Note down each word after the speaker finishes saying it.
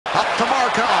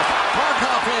Barkov.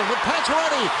 Barkov in with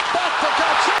Pacioretty. Back to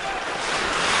Galchenyuk.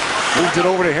 Moved it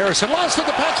over to Harrison. Lost it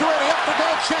to Pacioretty. Up for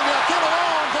Galchenyuk. Get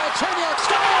along. Galchenyuk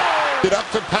scores. It up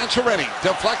to Pacioretty.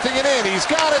 Deflecting it in. He's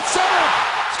got it. Center.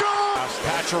 Score.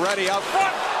 Pacioretty out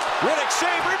front. Riddick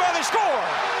save. Rebound. They score.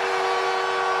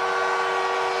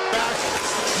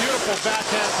 Beautiful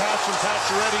backhand pass from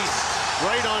Pacioretty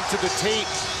right onto the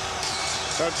tape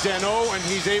of Deno, and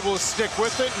he's able to stick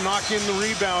with it and knock in the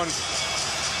rebound.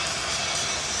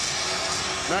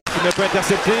 Il ne peut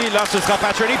intercepter, là ce sera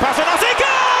Pacioretty, passe au lancer,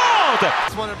 compte!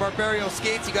 It's one of Barbario's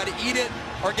skates, you got to eat it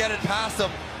or get it past him.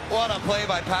 What a play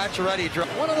by Pacioretty.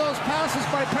 One of those passes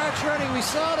by Pacioretty, we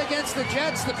saw it against the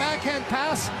Jets, the backhand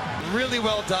pass. Really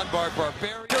well done, Barbario.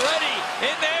 Pacioretty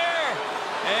in there,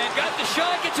 and got the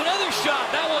shot, gets another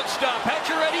shot, that won't stop.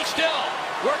 Pacioretty still,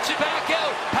 works it back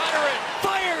out, Patterson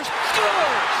fires,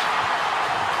 scores!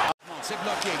 C'est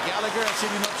bloqué, Gallagher, c'est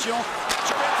une option.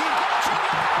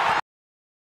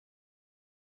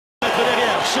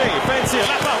 Derrière, Shea, fin de tir,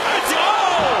 la frappe,